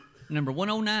Number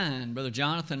 109, Brother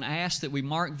Jonathan asked that we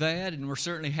mark that, and we're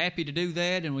certainly happy to do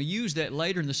that, and we'll use that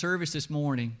later in the service this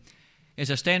morning. As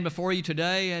I stand before you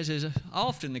today, as is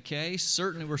often the case,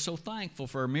 certainly we're so thankful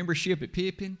for our membership at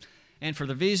Pippin and for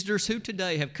the visitors who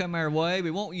today have come our way. We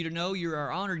want you to know you're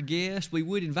our honored guest. We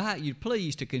would invite you,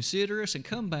 please, to consider us and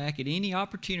come back at any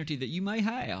opportunity that you may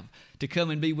have to come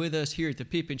and be with us here at the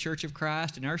Pippin Church of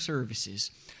Christ in our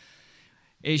services.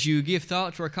 As you give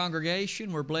thought to our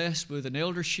congregation, we're blessed with an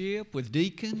eldership, with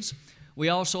deacons. We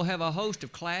also have a host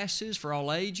of classes for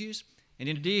all ages. And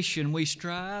in addition, we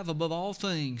strive above all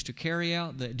things to carry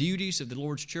out the duties of the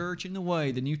Lord's church in the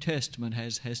way the New Testament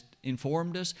has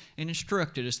informed us and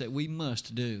instructed us that we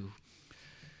must do.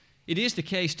 It is the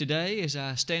case today, as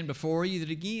I stand before you, that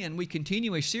again we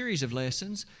continue a series of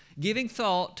lessons giving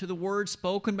thought to the words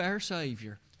spoken by our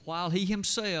Savior while He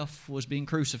Himself was being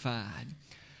crucified.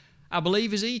 I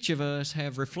believe as each of us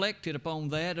have reflected upon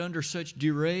that under such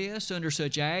duress, under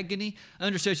such agony,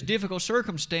 under such difficult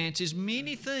circumstances,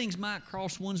 many things might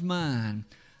cross one's mind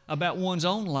about one's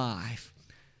own life.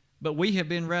 But we have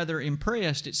been rather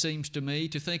impressed, it seems to me,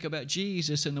 to think about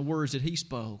Jesus and the words that He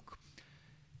spoke.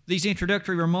 These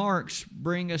introductory remarks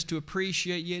bring us to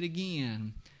appreciate yet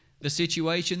again the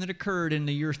situation that occurred in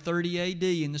the year 30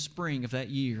 A.D. in the spring of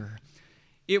that year.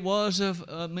 It was,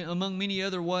 among many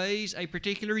other ways, a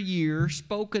particular year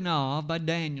spoken of by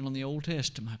Daniel in the Old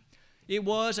Testament. It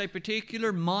was a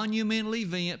particular monumental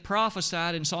event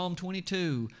prophesied in Psalm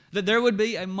 22, that there would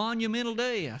be a monumental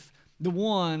death, the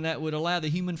one that would allow the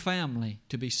human family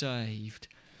to be saved.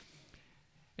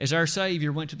 As our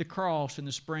Savior went to the cross in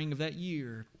the spring of that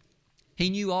year, He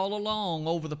knew all along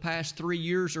over the past 3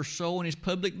 years or so in His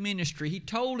public ministry, He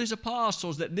told His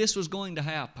apostles that this was going to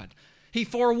happen. He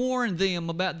forewarned them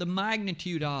about the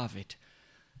magnitude of it.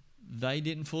 They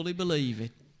didn't fully believe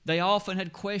it. They often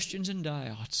had questions and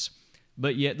doubts,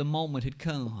 but yet the moment had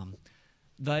come.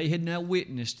 They had now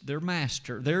witnessed their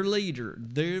master, their leader,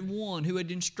 their one who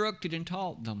had instructed and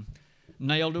taught them,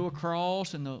 nailed to a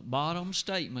cross, and the bottom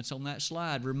statements on that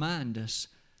slide remind us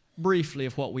briefly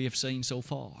of what we have seen so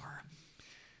far.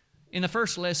 In the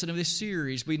first lesson of this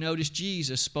series, we noticed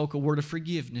Jesus spoke a word of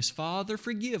forgiveness. Father,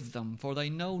 forgive them, for they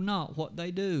know not what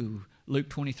they do. Luke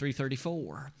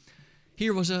 23:34.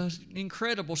 Here was an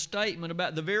incredible statement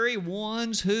about the very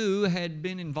ones who had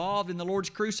been involved in the Lord's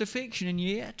crucifixion, and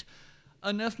yet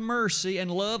enough mercy and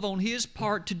love on His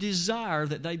part to desire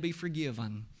that they be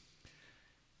forgiven.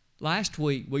 Last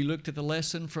week, we looked at the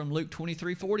lesson from Luke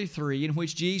 23:43, in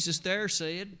which Jesus there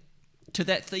said to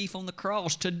that thief on the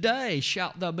cross, "Today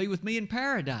shalt thou be with me in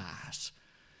paradise."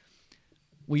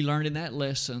 We learned in that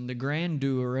lesson the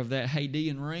grandeur of that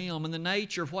Hadean realm and the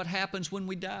nature of what happens when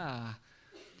we die.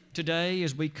 Today,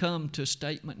 as we come to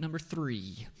statement number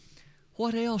 3,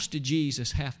 what else did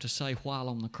Jesus have to say while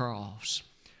on the cross?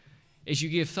 As you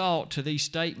give thought to these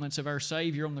statements of our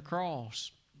Savior on the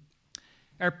cross,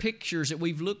 our pictures that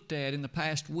we've looked at in the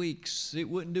past weeks, it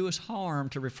wouldn't do us harm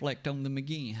to reflect on them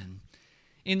again.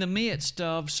 In the midst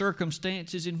of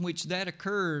circumstances in which that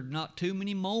occurred not too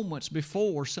many moments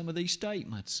before some of these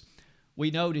statements, we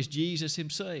notice Jesus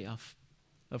Himself,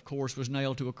 of course, was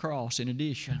nailed to a cross in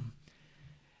addition.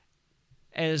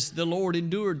 As the Lord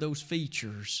endured those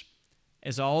features,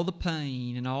 as all the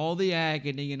pain and all the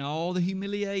agony and all the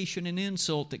humiliation and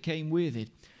insult that came with it,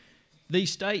 these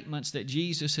statements that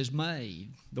Jesus has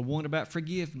made, the one about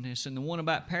forgiveness and the one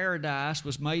about paradise,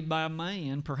 was made by a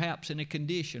man perhaps in a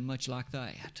condition much like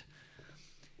that.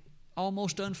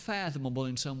 Almost unfathomable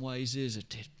in some ways,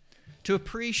 isn't it? To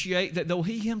appreciate that though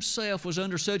He Himself was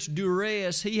under such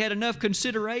duress, He had enough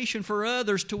consideration for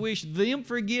others to wish them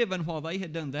forgiven while they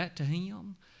had done that to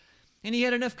Him. And He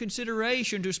had enough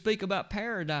consideration to speak about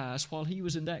paradise while He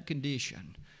was in that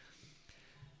condition.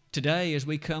 Today, as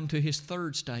we come to His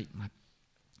third statement,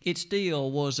 it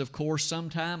still was, of course,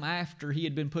 sometime after He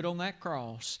had been put on that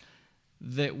cross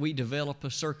that we develop a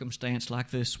circumstance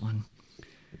like this one.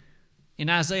 In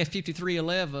Isaiah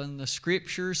 53:11, the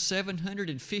Scriptures,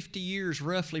 750 years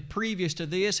roughly previous to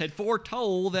this, had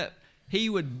foretold that He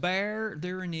would bear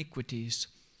their iniquities.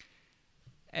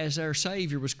 As our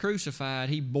Savior was crucified,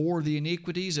 He bore the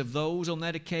iniquities of those on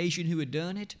that occasion who had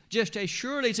done it, just as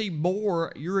surely as He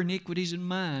bore your iniquities and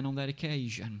mine on that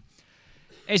occasion.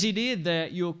 As He did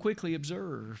that, you'll quickly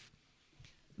observe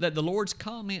that the Lord's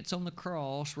comments on the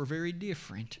cross were very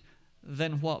different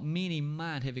than what many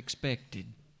might have expected.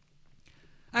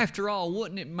 After all,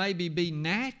 wouldn't it maybe be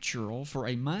natural for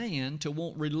a man to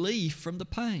want relief from the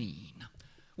pain?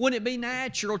 Wouldn't it be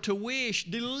natural to wish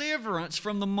deliverance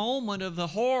from the moment of the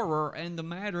horror and the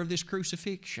matter of this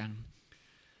crucifixion?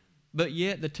 But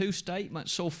yet the two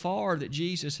statements so far that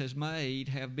Jesus has made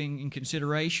have been in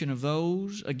consideration of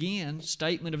those, again,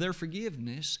 statement of their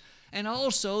forgiveness, and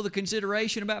also the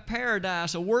consideration about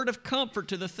paradise, a word of comfort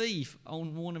to the thief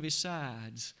on one of his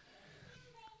sides.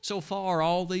 So far,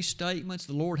 all these statements,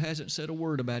 the Lord hasn't said a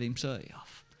word about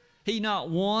Himself. He not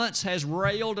once has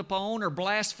railed upon or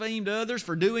blasphemed others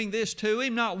for doing this to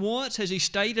Him. Not once has He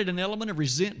stated an element of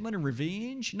resentment and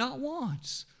revenge. Not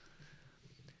once.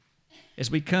 As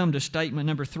we come to statement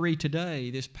number 3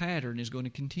 today, this pattern is going to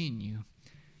continue.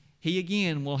 He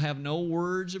again will have no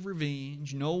words of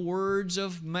revenge, no words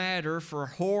of matter for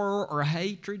horror or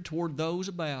hatred toward those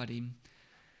about Him.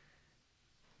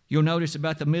 You'll notice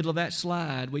about the middle of that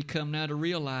slide, we come now to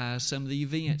realize some of the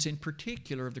events in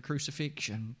particular of the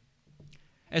crucifixion.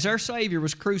 As our Savior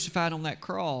was crucified on that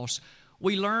cross,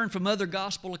 we learn from other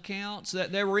gospel accounts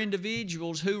that there were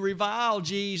individuals who reviled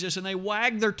Jesus and they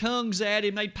wagged their tongues at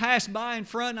Him. They'd pass by in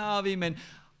front of Him and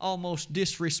almost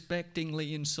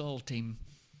disrespectingly insult Him.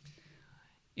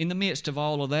 In the midst of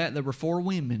all of that, there were 4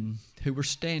 women who were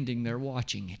standing there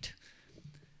watching it.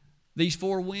 These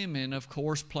 4 women, of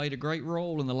course, played a great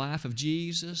role in the life of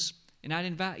Jesus, and I'd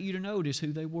invite you to notice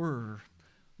who they were.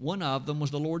 One of them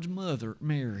was the Lord's mother,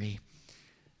 Mary.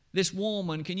 This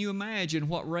woman, can you imagine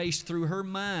what raced through her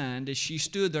mind as she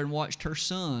stood there and watched her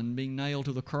son being nailed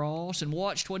to the cross and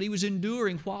watched what he was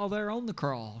enduring while there on the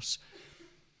cross?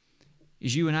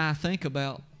 As you and I think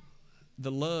about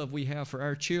the love we have for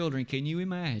our children, can you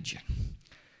imagine?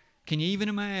 Can you even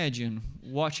imagine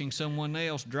watching someone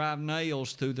else drive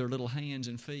nails through their little hands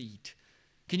and feet?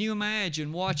 Can you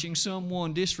imagine watching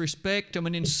someone disrespect them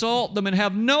and insult them and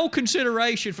have no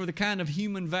consideration for the kind of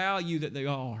human value that they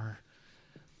are?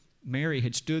 Mary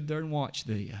had stood there and watched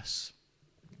this.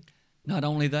 Not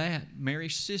only that,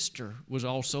 Mary's sister was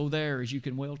also there, as you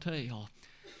can well tell.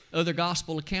 Other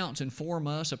gospel accounts inform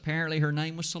us apparently her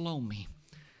name was Salome.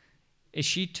 As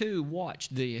she too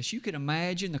watched this, you can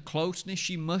imagine the closeness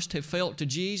she must have felt to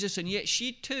Jesus, and yet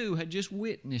she too had just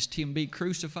witnessed Him be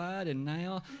crucified, and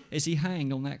now as He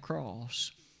hanged on that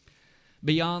cross.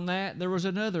 Beyond that, there was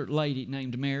another lady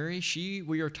named Mary. She,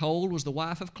 we are told, was the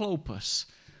wife of Clopas.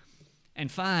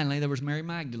 And finally, there was Mary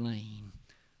Magdalene.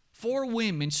 4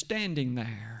 women standing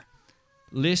there,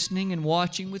 listening and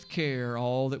watching with care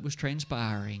all that was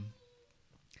transpiring.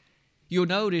 You'll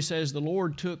notice as the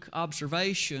Lord took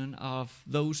observation of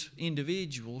those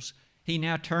individuals, He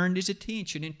now turned His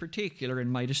attention in particular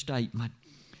and made a statement.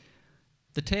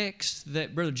 The text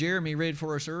that Brother Jeremy read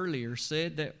for us earlier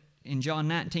said that in John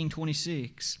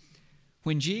 19:26,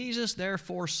 when Jesus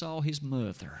therefore saw His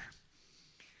mother,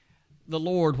 the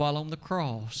Lord while on the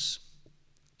cross,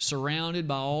 surrounded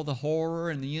by all the horror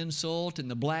and the insult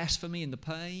and the blasphemy and the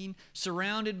pain,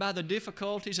 surrounded by the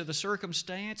difficulties of the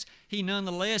circumstance, He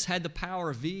nonetheless had the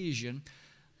power of vision.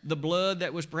 The blood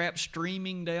that was perhaps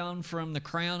streaming down from the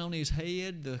crown on His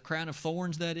head, the crown of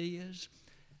thorns that is,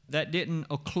 that didn't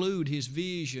occlude His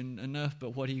vision enough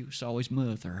but what He saw His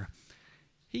mother.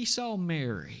 He saw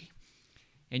Mary.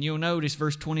 And you'll notice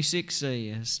verse 26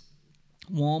 says,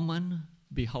 "Woman,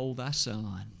 behold thy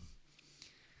son."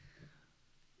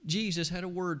 Jesus had a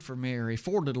word for Mary,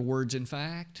 4 little words in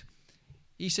fact.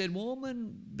 He said,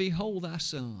 "Woman, behold thy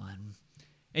son."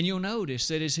 And you'll notice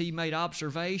that as He made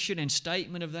observation and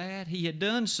statement of that, He had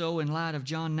done so in light of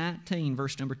John 19,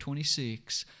 verse number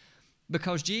 26.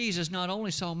 Because Jesus not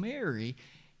only saw Mary,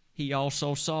 He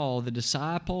also saw the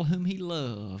disciple whom He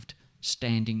loved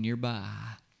standing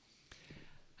nearby.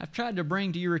 I've tried to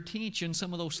bring to your attention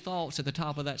some of those thoughts at the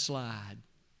top of that slide.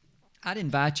 I'd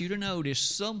invite you to notice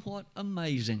somewhat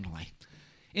amazingly.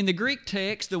 In the Greek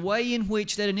text, the way in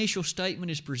which that initial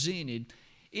statement is presented,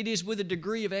 it is with a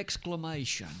degree of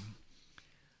exclamation.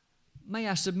 May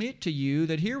I submit to you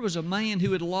that here was a man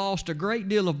who had lost a great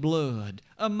deal of blood,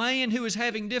 a man who was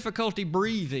having difficulty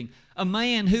breathing, a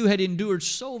man who had endured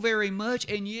so very much,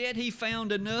 and yet he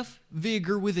found enough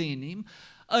vigor within him,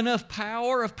 enough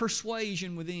power of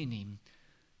persuasion within him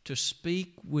to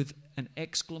speak with an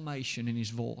exclamation in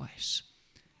his voice.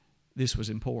 This was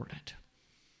important.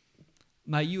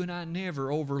 May you and I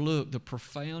never overlook the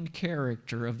profound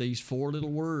character of these 4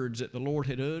 little words that the Lord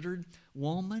had uttered.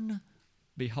 Woman,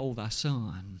 behold thy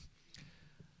son.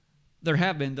 There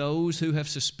have been those who have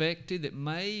suspected that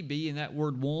maybe in that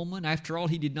word woman, after all,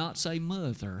 He did not say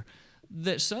mother,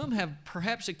 that some have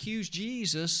perhaps accused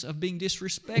Jesus of being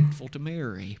disrespectful to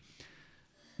Mary.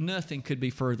 Nothing could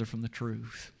be further from the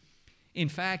truth. In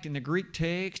fact, in the Greek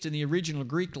text, in the original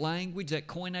Greek language, that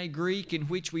Koine Greek in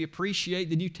which we appreciate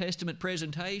the New Testament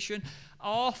presentation,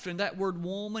 often that word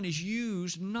woman is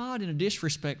used not in a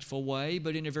disrespectful way,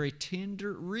 but in a very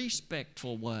tender,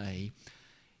 respectful way.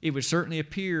 It would certainly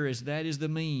appear as that is the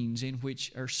means in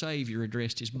which our Savior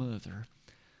addressed his mother.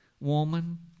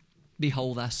 Woman,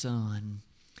 behold thy son.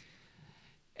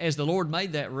 As the Lord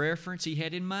made that reference, he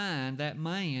had in mind that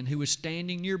man who was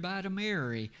standing nearby to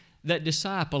Mary, that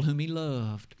disciple whom he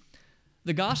loved.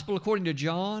 The Gospel according to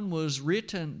John was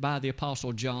written by the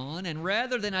Apostle John, and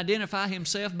rather than identify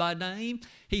himself by name,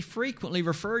 he frequently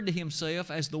referred to himself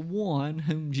as the one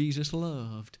whom Jesus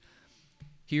loved.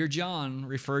 Here John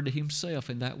referred to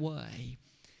himself in that way.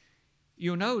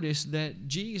 You'll notice that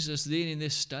Jesus then in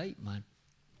this statement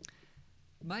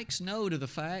makes note of the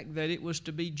fact that it was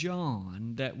to be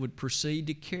John that would proceed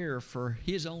to care for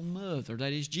his own mother,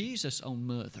 that is, Jesus' own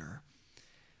mother.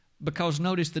 Because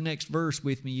notice the next verse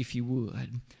with me, if you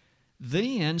would.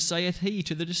 Then saith he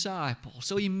to the disciple.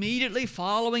 So immediately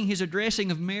following his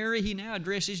addressing of Mary, he now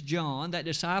addresses John, that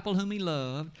disciple whom he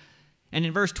loved. And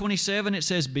in verse 27 it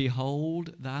says,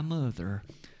 behold thy mother.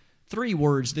 3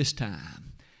 words this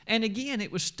time. And again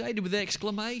it was stated with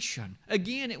exclamation.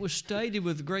 Again it was stated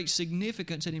with great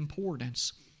significance and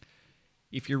importance.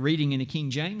 If you're reading in the King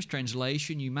James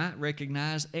translation, you might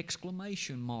recognize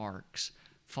exclamation marks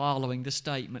following the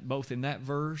statement, both in that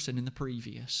verse and in the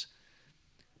previous.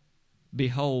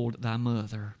 Behold thy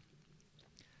mother.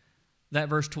 That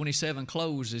verse 27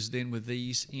 closes then with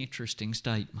these interesting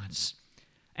statements.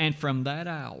 And from that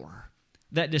hour,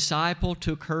 that disciple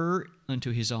took her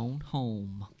unto his own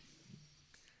home.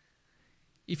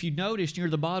 If you notice near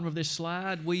the bottom of this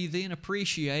slide, we then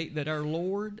appreciate that our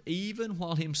Lord, even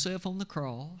while himself on the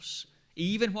cross,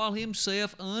 even while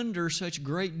himself under such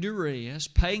great duress,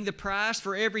 paying the price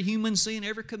for every human sin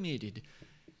ever committed,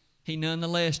 he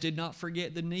nonetheless did not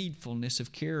forget the needfulness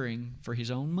of caring for his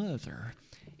own mother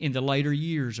in the later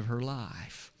years of her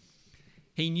life.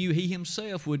 He knew he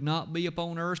himself would not be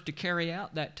upon earth to carry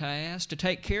out that task, to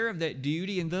take care of that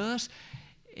duty, and thus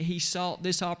he sought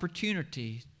this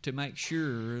opportunity to make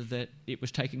sure that it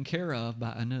was taken care of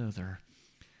by another.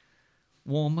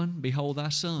 Woman, behold thy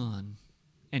son.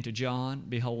 And to John,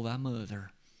 behold thy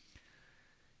mother.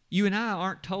 You and I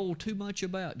aren't told too much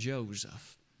about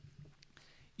Joseph.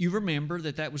 You remember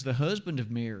that was the husband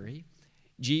of Mary,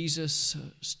 Jesus'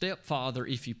 stepfather,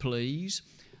 if you please,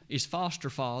 his foster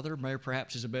father,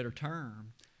 perhaps is a better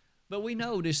term. But we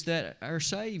notice that our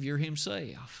Savior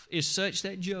himself is such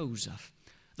that Joseph,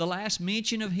 the last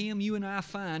mention of him you and I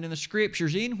find in the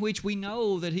Scriptures in which we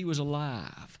know that he was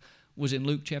alive, was in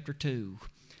Luke chapter 2.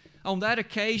 On that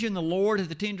occasion, the Lord, at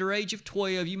the tender age of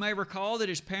 12, you may recall that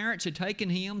his parents had taken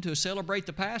him to celebrate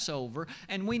the Passover,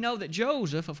 and we know that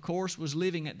Joseph, of course, was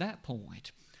living at that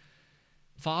point.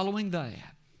 Following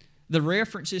that, the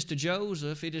references to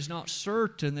Joseph, it is not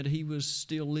certain that he was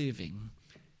still living.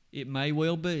 It may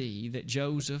well be that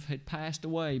Joseph had passed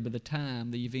away by the time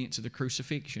the events of the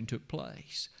crucifixion took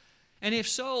place. And if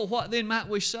so, what then might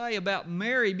we say about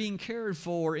Mary being cared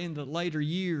for in the later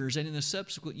years and in the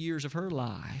subsequent years of her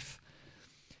life?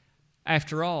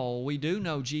 After all, we do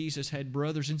know Jesus had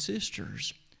brothers and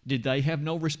sisters. Did they have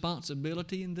no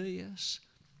responsibility in this?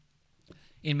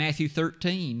 In Matthew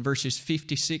 13, verses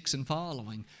 56 and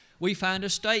following, we find a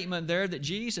statement there that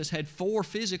Jesus had 4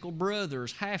 physical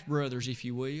brothers, half-brothers, if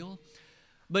you will.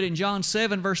 But in John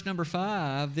 7, verse number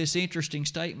 5, this interesting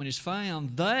statement is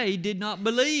found. They did not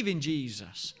believe in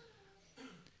Jesus.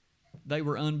 They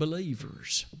were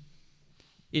unbelievers.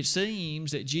 It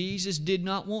seems that Jesus did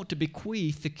not want to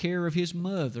bequeath the care of his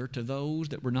mother to those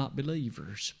that were not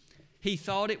believers. He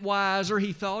thought it wiser,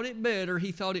 he thought it better,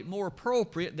 he thought it more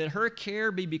appropriate that her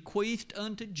care be bequeathed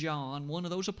unto John, one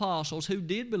of those apostles who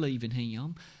did believe in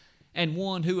him, and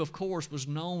one who, of course, was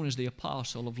known as the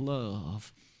apostle of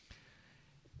love.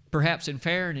 Perhaps in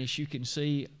fairness, you can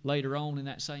see later on in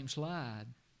that same slide.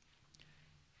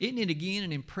 Isn't it again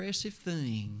an impressive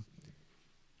thing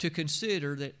to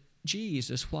consider that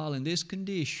Jesus, while in this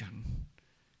condition,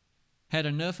 had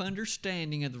enough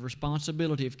understanding of the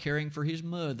responsibility of caring for his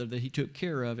mother that he took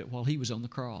care of it while he was on the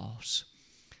cross?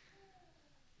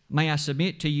 May I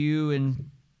submit to you,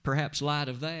 in perhaps light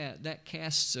of that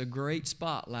casts a great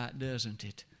spotlight, doesn't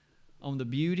it, on the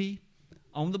beauty,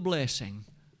 on the blessing,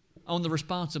 on the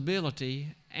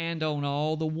responsibility, and on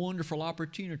all the wonderful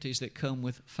opportunities that come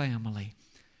with family.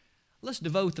 Let's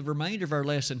devote the remainder of our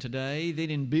lesson today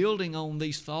then in building on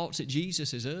these thoughts that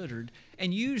Jesus has uttered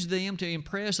and use them to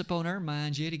impress upon our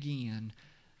minds yet again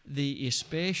the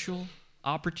especial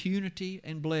opportunity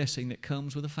and blessing that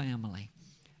comes with a family.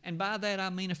 And by that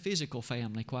I mean a physical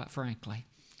family, quite frankly.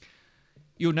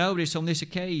 You'll notice on this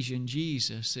occasion,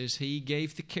 Jesus, as he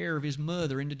gave the care of his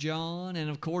mother unto John, and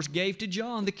of course gave to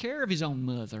John the care of his own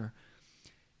mother.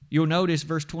 You'll notice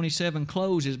verse 27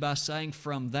 closes by saying,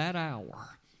 from that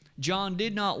hour. John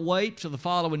did not wait till the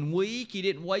following week. He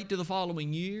didn't wait till the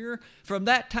following year. From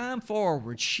that time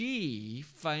forward, she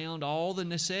found all the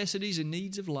necessities and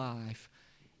needs of life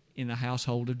in the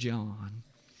household of John.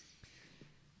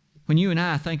 When you and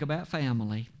I think about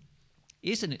family,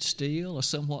 isn't it still a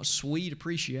somewhat sweet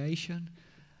appreciation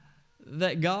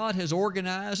that God has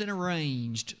organized and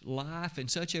arranged life in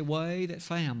such a way that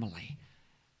family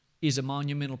is a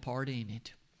monumental part in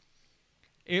it?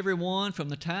 Everyone from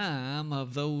the time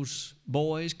of those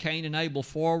boys, Cain and Abel,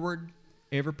 forward,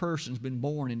 every person's been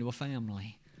born into a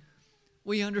family.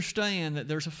 We understand that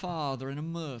there's a father and a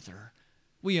mother.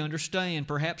 We understand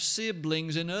perhaps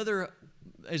siblings and other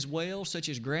as well, such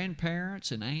as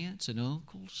grandparents and aunts and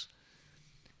uncles.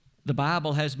 The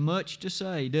Bible has much to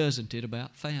say, doesn't it,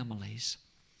 about families?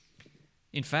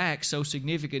 In fact, so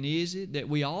significant is it that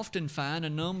we often find a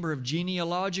number of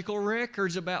genealogical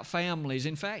records about families.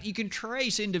 In fact, you can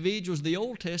trace individuals, the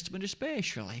Old Testament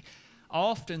especially,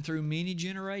 often through many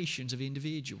generations of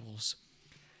individuals.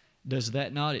 Does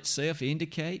that not itself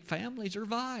indicate families are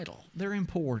vital? They're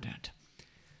important.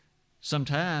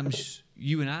 Sometimes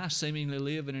you and I seemingly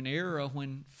live in an era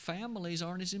when families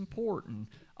aren't as important,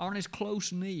 aren't as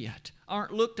close-knit,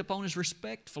 aren't looked upon as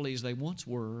respectfully as they once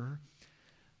were.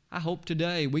 I hope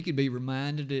today we could be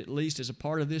reminded, at least as a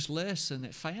part of this lesson,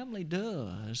 that family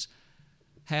does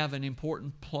have an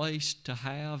important place to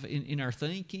have in our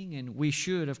thinking, and we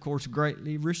should, of course,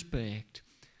 greatly respect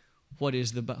what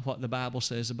the Bible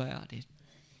says about it.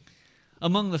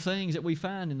 Among the things that we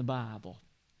find in the Bible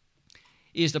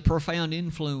is the profound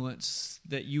influence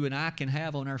that you and I can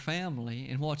have on our family,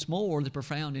 and what's more, the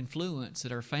profound influence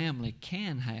that our family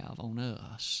can have on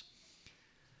us.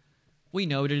 We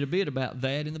noted a bit about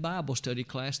that in the Bible study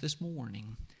class this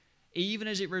morning, even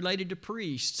as it related to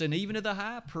priests and even to the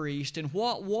high priest and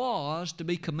what was to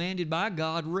be commanded by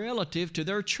God relative to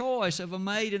their choice of a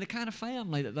mate and the kind of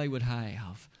family that they would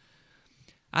have.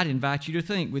 I'd invite you to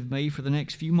think with me for the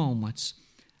next few moments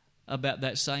about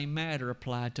that same matter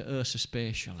applied to us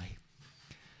especially.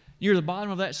 Near the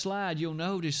bottom of that slide, you'll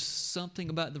notice something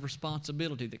about the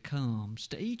responsibility that comes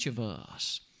to each of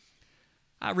us.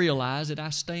 I realize that I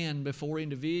stand before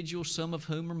individuals, some of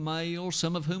whom are male,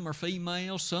 some of whom are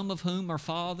female, some of whom are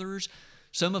fathers,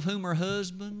 some of whom are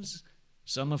husbands,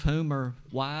 some of whom are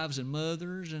wives and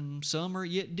mothers, and some are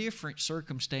yet different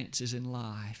circumstances in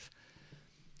life.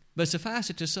 But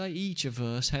suffice it to say, each of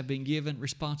us have been given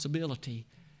responsibility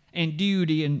and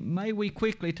duty, and may we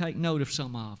quickly take note of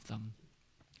some of them.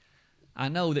 I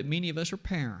know that many of us are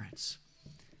parents.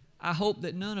 I hope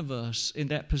that none of us in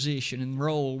that position and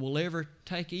role will ever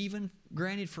take, even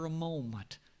granted for a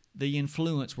moment, the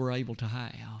influence we're able to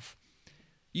have.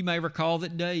 You may recall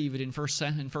that David in 1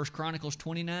 Chronicles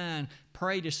 29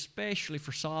 prayed especially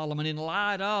for Solomon in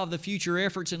light of the future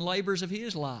efforts and labors of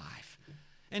his life.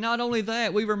 And not only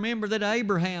that, we remember that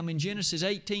Abraham in Genesis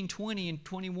 18:20 and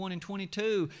 21 and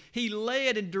 22, he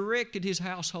led and directed his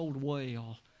household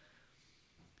well.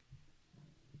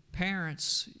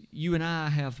 Parents, you and I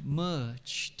have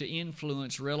much to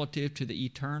influence relative to the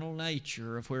eternal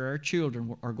nature of where our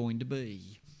children are going to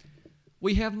be.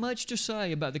 We have much to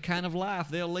say about the kind of life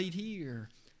they'll lead here.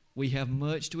 We have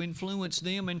much to influence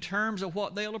them in terms of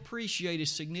what they'll appreciate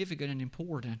as significant and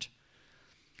important.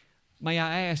 May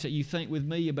I ask that you think with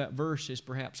me about verses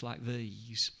perhaps like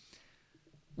these.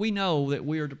 We know that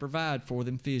we are to provide for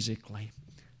them physically.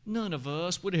 None of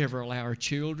us would ever allow our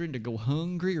children to go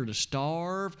hungry or to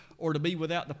starve or to be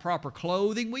without the proper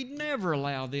clothing. We'd never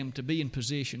allow them to be in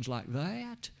positions like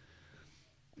that.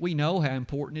 We know how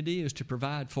important it is to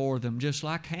provide for them, just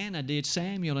like Hannah did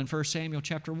Samuel in 1 Samuel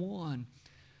chapter 1.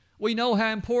 We know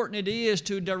how important it is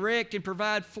to direct and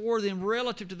provide for them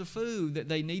relative to the food that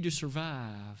they need to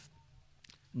survive.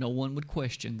 No one would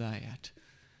question that.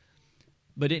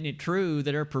 But isn't it true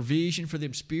that our provision for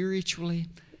them spiritually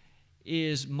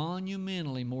is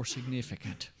monumentally more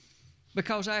significant?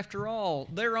 Because after all,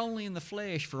 they're only in the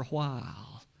flesh for a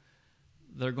while.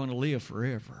 They're going to live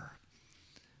forever.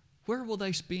 Where will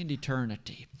they spend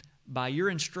eternity? By your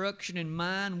instruction and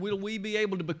mine, will we be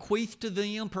able to bequeath to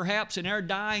them, perhaps in our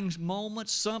dying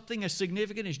moments, something as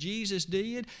significant as Jesus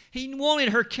did? He wanted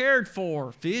her cared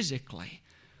for physically.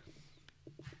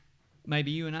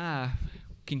 Maybe you and I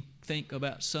can think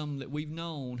about some that we've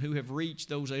known who have reached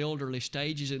those elderly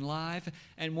stages in life,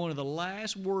 and one of the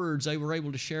last words they were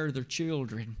able to share to their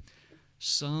children,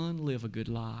 "Son, live a good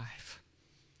life.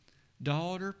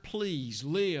 Daughter, please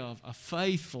live a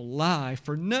faithful life,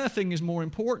 for nothing is more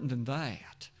important than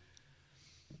that."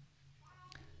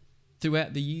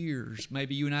 Throughout the years,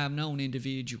 maybe you and I have known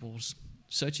individuals,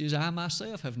 such as I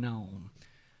myself have known,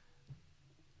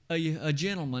 a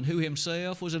gentleman who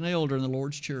himself was an elder in the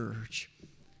Lord's church.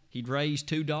 He'd raised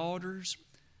 2 daughters.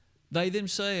 They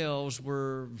themselves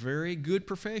were very good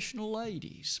professional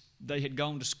ladies. They had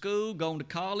gone to school, gone to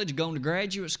college, gone to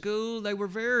graduate school. They were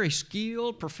very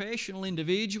skilled, professional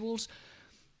individuals.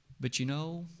 But you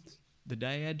know, the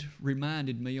dad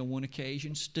reminded me on one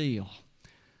occasion still,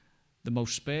 the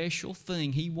most special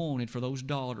thing he wanted for those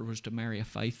daughters was to marry a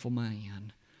faithful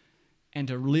man and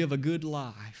to live a good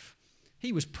life.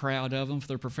 He was proud of them for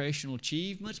their professional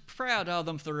achievements, proud of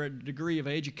them for their degree of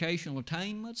educational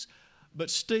attainments, but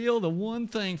still the one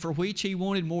thing for which he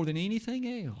wanted more than anything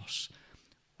else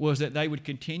was that they would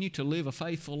continue to live a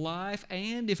faithful life,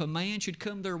 and if a man should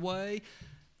come their way,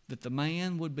 that the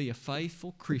man would be a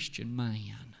faithful Christian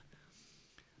man.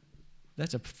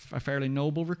 That's a fairly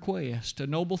noble request, a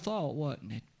noble thought,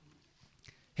 wasn't it?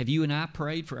 Have you and I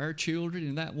prayed for our children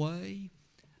in that way?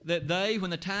 That they,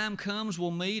 when the time comes,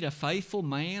 will meet a faithful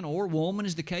man or woman,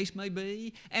 as the case may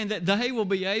be, and that they will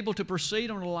be able to proceed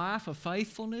on a life of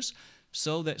faithfulness,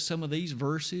 so that some of these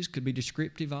verses could be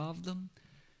descriptive of them.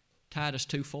 Titus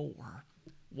 2:4.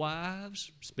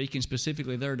 Wives, speaking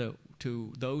specifically there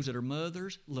to those that are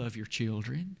mothers, love your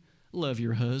children, love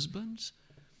your husbands.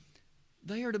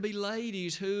 They are to be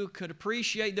ladies who could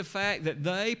appreciate the fact that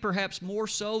they, perhaps more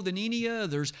so than any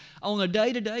others, on a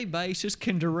day-to-day basis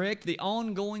can direct the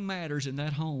ongoing matters in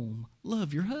that home.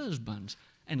 Love your husbands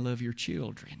and love your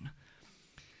children.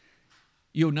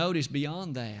 You'll notice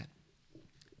beyond that,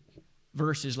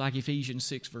 verses like Ephesians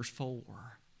 6, verse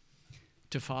 4.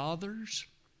 To fathers,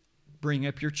 bring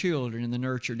up your children in the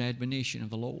nurture and admonition of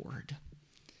the Lord.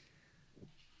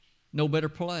 No better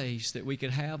place that we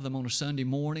could have them on a Sunday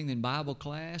morning than Bible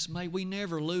class. May we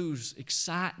never lose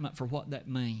excitement for what that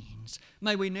means.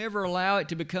 May we never allow it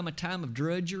to become a time of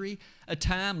drudgery, a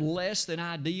time less than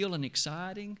ideal and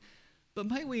exciting. But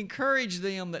may we encourage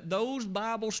them that those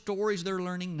Bible stories they're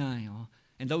learning now,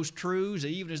 and those truths,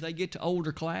 even as they get to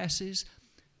older classes,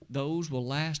 those will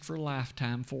last for a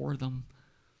lifetime for them.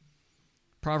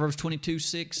 Proverbs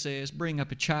 22:6 says, bring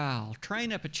up a child.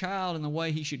 Train up a child in the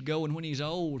way he should go, and when he's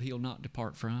old, he'll not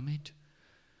depart from it.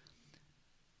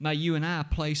 May you and I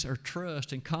place our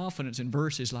trust and confidence in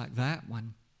verses like that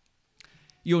one.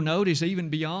 You'll notice even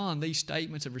beyond these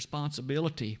statements of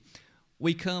responsibility,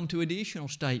 we come to additional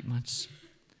statements.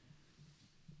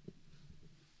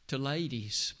 To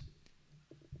ladies,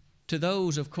 to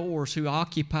those, of course, who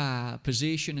occupy a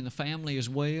position in the family as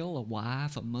well, a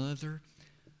wife, a mother.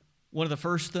 One of the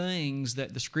first things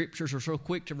that the Scriptures are so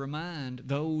quick to remind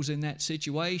those in that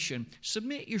situation,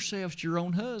 submit yourselves to your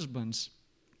own husbands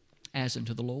as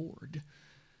unto the Lord.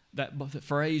 That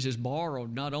phrase is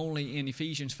borrowed not only in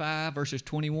Ephesians 5, verses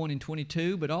 21 and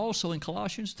 22, but also in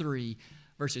Colossians 3,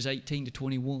 verses 18 to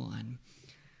 21.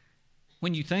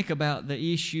 When you think about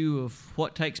the issue of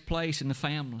what takes place in the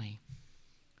family,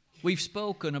 we've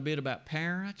spoken a bit about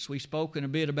parents. We've spoken a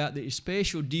bit about the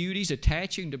special duties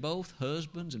attaching to both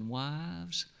husbands and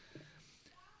wives.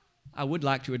 I would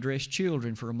like to address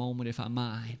children for a moment, if I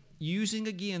might, using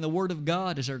again the Word of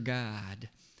God as our guide.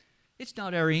 It's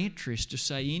not our interest to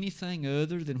say anything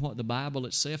other than what the Bible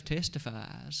itself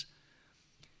testifies.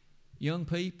 Young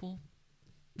people,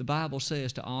 the Bible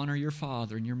says to honor your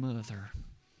father and your mother.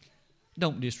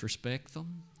 Don't disrespect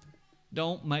them.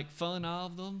 Don't make fun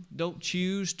of them. Don't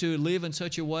choose to live in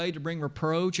such a way to bring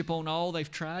reproach upon all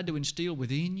they've tried to instill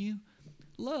within you.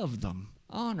 Love them.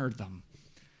 Honor them.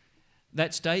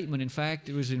 That statement, in fact,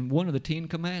 it was in one of the 10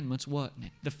 Commandments, wasn't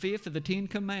it? The 5th of the 10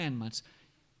 Commandments.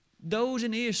 Those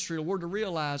in Israel were to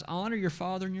realize, honor your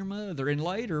father and your mother. And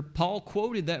later, Paul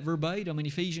quoted that verbatim in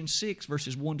Ephesians 6,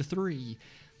 verses 1 to 3.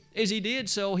 As he did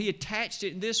so, he attached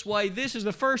it in this way. This is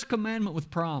the first commandment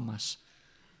with promise.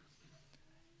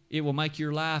 It will make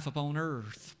your life upon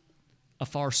earth a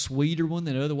far sweeter one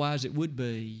than otherwise it would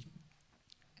be.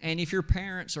 And if your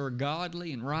parents are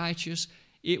godly and righteous,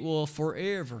 it will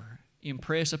forever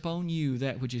impress upon you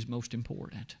that which is most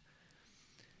important.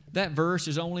 That verse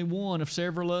is only one of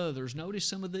several others. Notice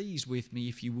some of these with me,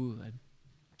 if you would.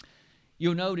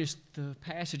 You'll notice the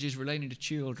passages relating to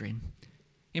children.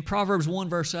 In Proverbs 1,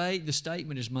 verse 8, the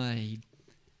statement is made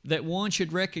that one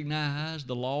should recognize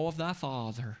the law of thy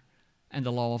father and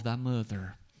the law of thy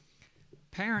mother.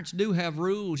 Parents do have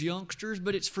rules, youngsters,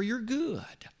 but it's for your good.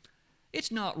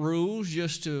 It's not rules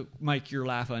just to make your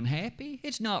life unhappy.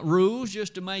 It's not rules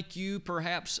just to make you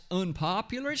perhaps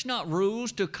unpopular. It's not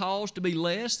rules to cause to be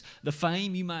less the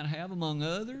fame you might have among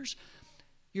others.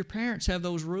 Your parents have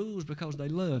those rules because they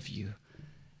love you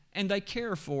and they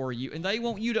care for you, and they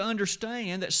want you to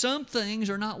understand that some things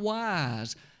are not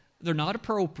wise, they're not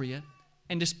appropriate,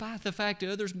 And despite the fact that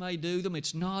others may do them,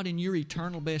 it's not in your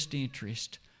eternal best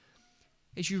interest.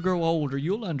 As you grow older,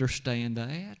 you'll understand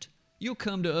that. You'll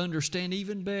come to understand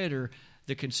even better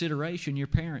the consideration your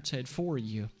parents had for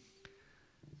you.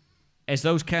 As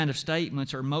those kind of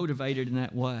statements are motivated in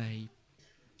that way,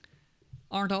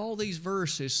 aren't all these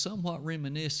verses somewhat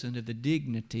reminiscent of the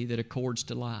dignity that accords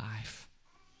to life?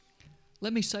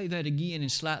 Let me say that again in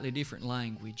slightly different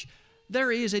language.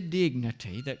 There is a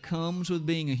dignity that comes with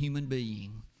being a human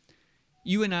being.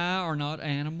 You and I are not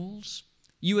animals.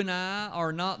 You and I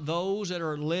are not those that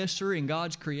are lesser in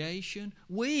God's creation.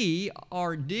 We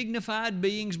are dignified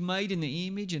beings made in the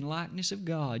image and likeness of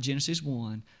God. Genesis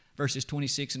 1, verses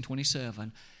 26 and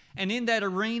 27. And in that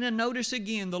arena, notice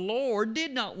again, the Lord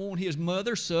did not want His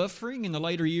mother suffering in the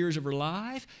later years of her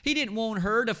life. He didn't want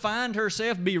her to find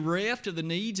herself bereft of the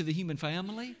needs of the human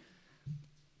family.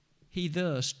 He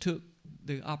thus took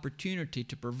the opportunity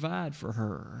to provide for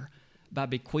her by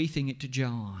bequeathing it to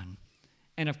John.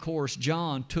 And of course,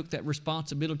 John took that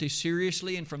responsibility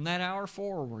seriously, and from that hour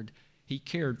forward, he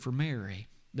cared for Mary,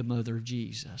 the mother of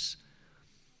Jesus.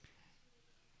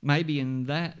 Maybe in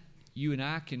that, you and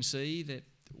I can see that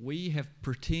we have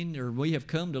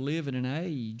come to live in an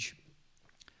age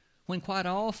when quite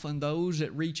often those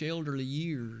that reach elderly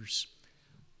years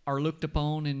are looked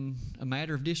upon in a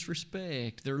matter of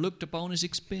disrespect. They're looked upon as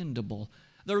expendable.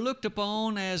 They're looked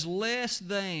upon as less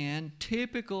than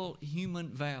typical human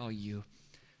value.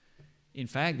 In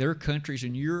fact, there are countries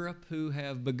in Europe who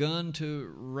have begun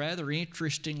to rather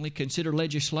interestingly consider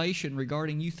legislation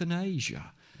regarding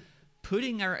euthanasia,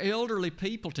 putting our elderly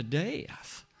people to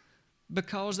death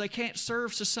because they can't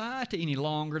serve society any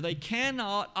longer. They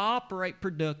cannot operate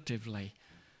productively.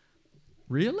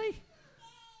 Really?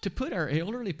 To put our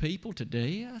elderly people to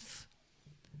death?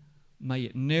 May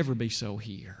it never be so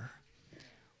here.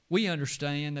 We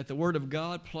understand that the Word of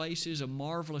God places a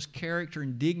marvelous character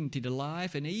and dignity to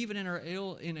life, and even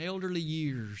in elderly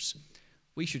years,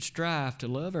 we should strive to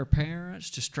love our parents,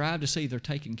 to strive to see they're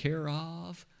taken care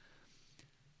of.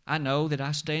 I know that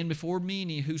I stand before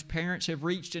many whose parents have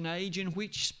reached an age in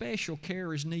which special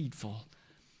care is needful.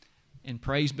 And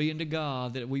praise be unto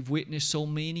God that we've witnessed so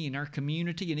many in our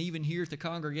community and even here at the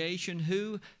congregation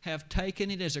who have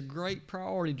taken it as a great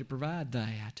priority to provide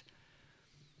that.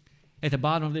 At the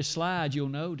bottom of this slide, you'll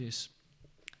notice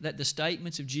that the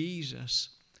statements of Jesus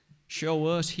show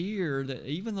us here that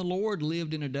even the Lord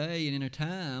lived in a day and in a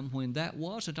time when that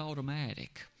wasn't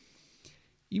automatic.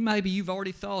 Maybe you've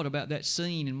already thought about that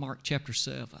scene in Mark chapter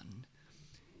 7.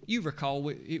 You recall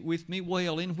it with me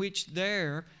well, in which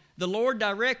there the Lord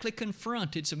directly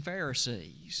confronted some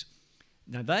Pharisees.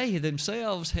 Now they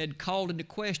themselves had called into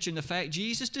question the fact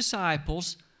Jesus'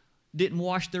 disciples didn't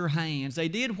wash their hands. They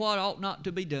did what ought not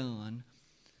to be done.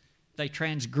 They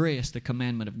transgressed the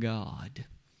commandment of God.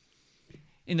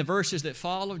 In the verses that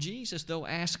follow, Jesus, though,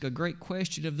 asked a great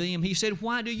question of them. He said,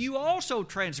 "Why do you also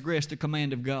transgress the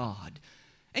command of God?"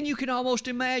 And you can almost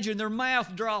imagine their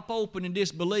mouth drop open in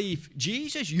disbelief.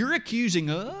 Jesus, you're accusing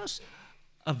us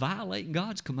of violating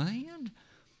God's command?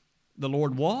 The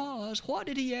Lord was. What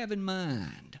did He have in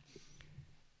mind?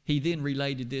 He then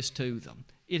related this to them.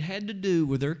 It had to do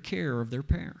with their care of their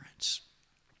parents.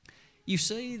 You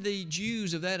see, the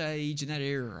Jews of that age and that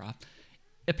era,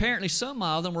 apparently some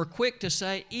of them were quick to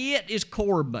say, "It is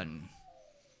Corban,"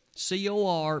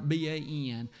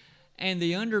 C-O-R-B-A-N. And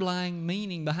the underlying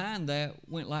meaning behind that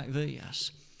went like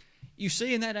this. You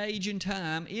see, in that age and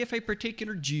time, if a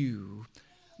particular Jew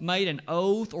made an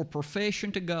oath or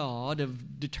profession to God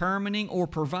of determining or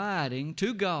providing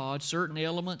to God certain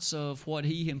elements of what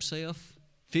he himself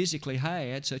physically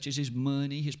had, such as his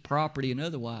money, his property, and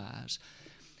otherwise,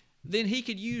 then he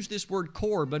could use this word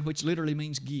Corban, which literally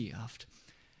means gift.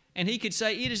 And he could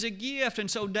say, "It is a gift, and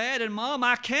so Dad and Mom,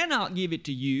 I cannot give it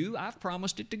to you. I've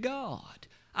promised it to God.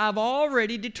 I've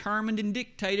already determined and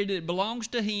dictated it belongs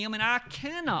to Him, and I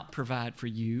cannot provide for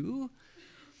you."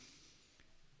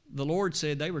 The Lord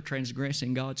said they were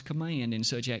transgressing God's command in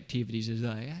such activities as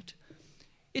that.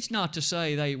 It's not to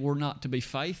say they were not to be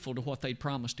faithful to what they'd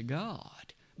promised to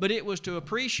God, but it was to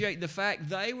appreciate the fact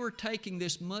they were taking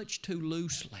this much too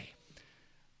loosely.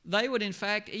 They would, in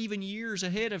fact, even years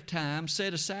ahead of time,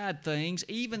 set aside things,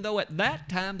 even though at that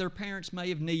time their parents may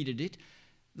have needed it.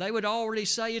 They would already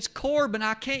say, "It's Corban,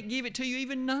 I can't give it to you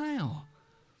even now."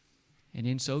 And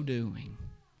in so doing,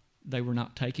 they were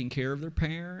not taking care of their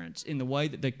parents in the way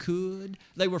that they could.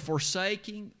 They were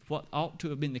forsaking what ought to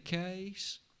have been the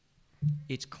case.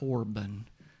 It's Corban.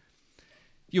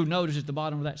 You'll notice at the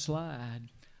bottom of that slide,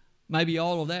 maybe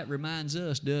all of that reminds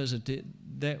us, doesn't it,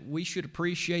 that we should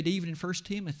appreciate even in 1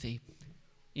 Timothy,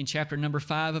 in chapter number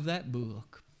 5 of that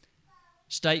book.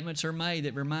 Statements are made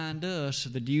that remind us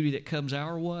of the duty that comes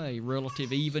our way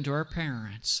relative even to our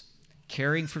parents,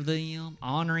 caring for them,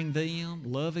 honoring them,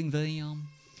 loving them.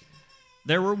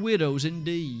 There were widows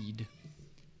indeed.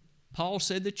 Paul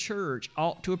said the church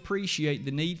ought to appreciate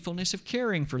the needfulness of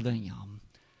caring for them.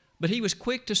 But he was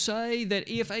quick to say that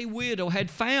if a widow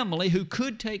had family who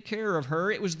could take care of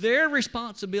her, it was their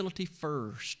responsibility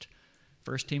first.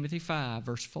 1 Timothy 5,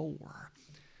 verse 4.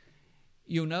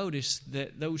 You'll notice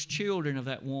that those children of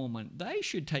that woman, they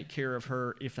should take care of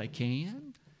her if they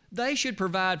can. They should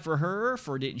provide for her,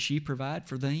 for didn't she provide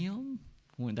for them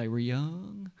when they were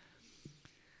young?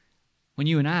 When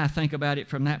you and I think about it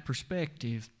from that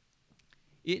perspective,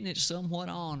 isn't it somewhat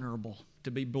honorable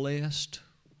to be blessed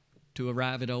to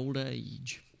arrive at old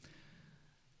age?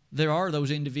 There are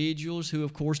those individuals who,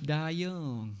 of course, die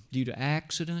young due to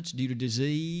accidents, due to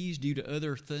disease, due to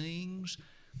other things.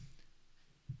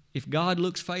 If God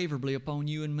looks favorably upon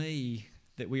you and me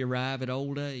that we arrive at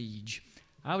old age,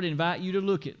 I would invite you to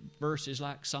look at verses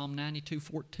like Psalm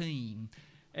 92:14,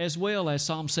 as well as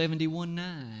Psalm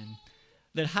 71:9,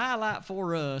 that highlight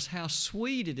for us how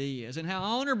sweet it is and how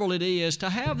honorable it is to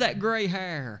have that gray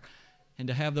hair and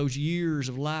to have those years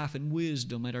of life and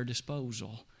wisdom at our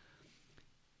disposal.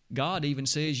 God even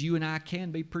says you and I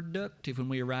can be productive when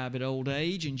we arrive at old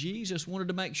age, and Jesus wanted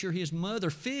to make sure His mother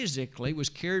physically was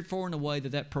cared for in a way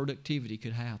that that productivity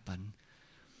could happen.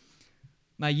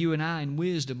 May you and I in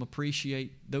wisdom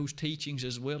appreciate those teachings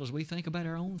as well as we think about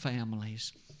our own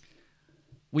families.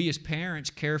 We as parents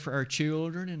care for our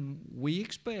children, and we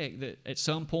expect that at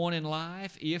some point in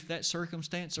life, if that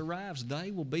circumstance arrives,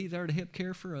 they will be there to help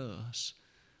care for us.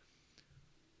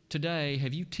 Today,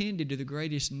 have you tended to the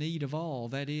greatest need of all,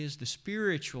 that is, the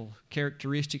spiritual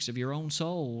characteristics of your own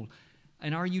soul?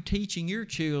 And are you teaching your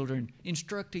children,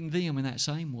 instructing them in that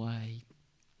same way?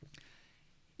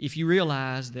 If you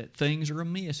realize that things are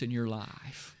amiss in your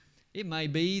life, it may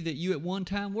be that you at one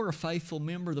time were a faithful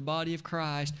member of the body of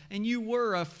Christ, and you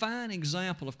were a fine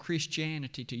example of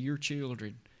Christianity to your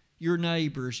children, your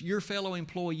neighbors, your fellow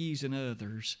employees, and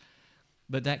others.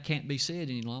 But that can't be said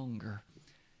any longer.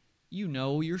 You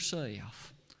know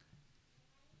yourself.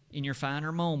 In your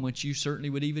finer moments, you certainly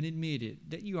would even admit it,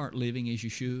 that you aren't living as you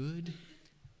should.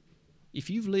 If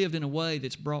you've lived in a way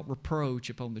that's brought reproach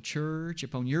upon the church,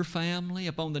 upon your family,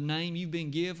 upon the name you've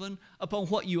been given, upon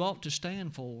what you ought to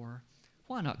stand for,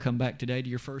 why not come back today to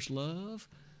your first love?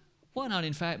 Why not,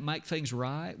 in fact, make things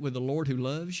right with the Lord who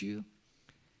loves you?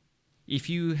 If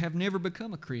you have never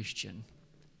become a Christian,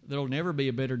 there'll never be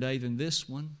a better day than this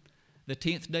one, the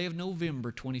 10th day of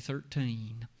November,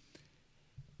 2013.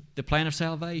 The plan of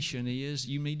salvation is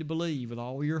you need to believe with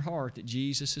all your heart that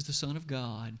Jesus is the Son of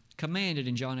God, commanded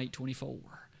in John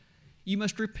 8:24. You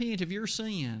must repent of your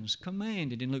sins,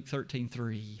 commanded in Luke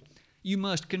 13:3. You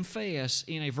must confess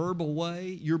in a verbal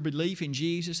way your belief in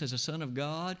Jesus as a Son of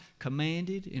God,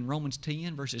 commanded in Romans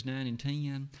 10, verses 9 and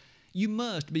 10. You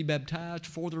must be baptized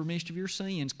for the remission of your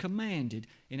sins, commanded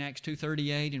in Acts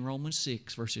 2:38 and Romans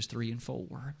 6, verses 3 and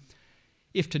 4.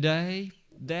 If today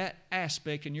that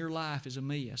aspect in your life is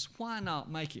amiss, why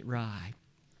not make it right?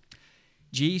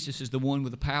 Jesus is the one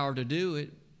with the power to do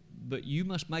it, but you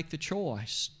must make the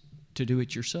choice to do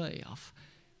it yourself.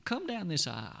 Come down this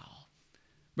aisle.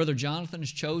 Brother Jonathan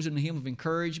has chosen a hymn of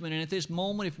encouragement, and at this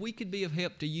moment, if we could be of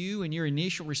help to you in your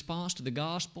initial response to the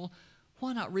gospel,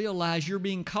 why not realize you're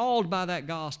being called by that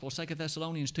gospel, 2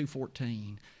 Thessalonians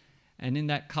 2:14. And in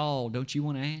that call, don't you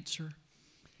want to answer?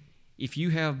 If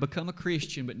you have become a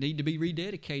Christian but need to be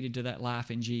rededicated to that life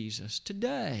in Jesus,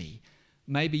 today,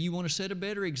 maybe you want to set a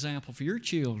better example for your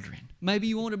children. Maybe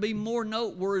you want to be more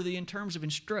noteworthy in terms of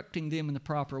instructing them in the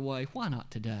proper way. Why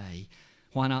not today?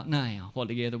 Why not now? While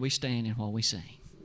together we stand and while we sing.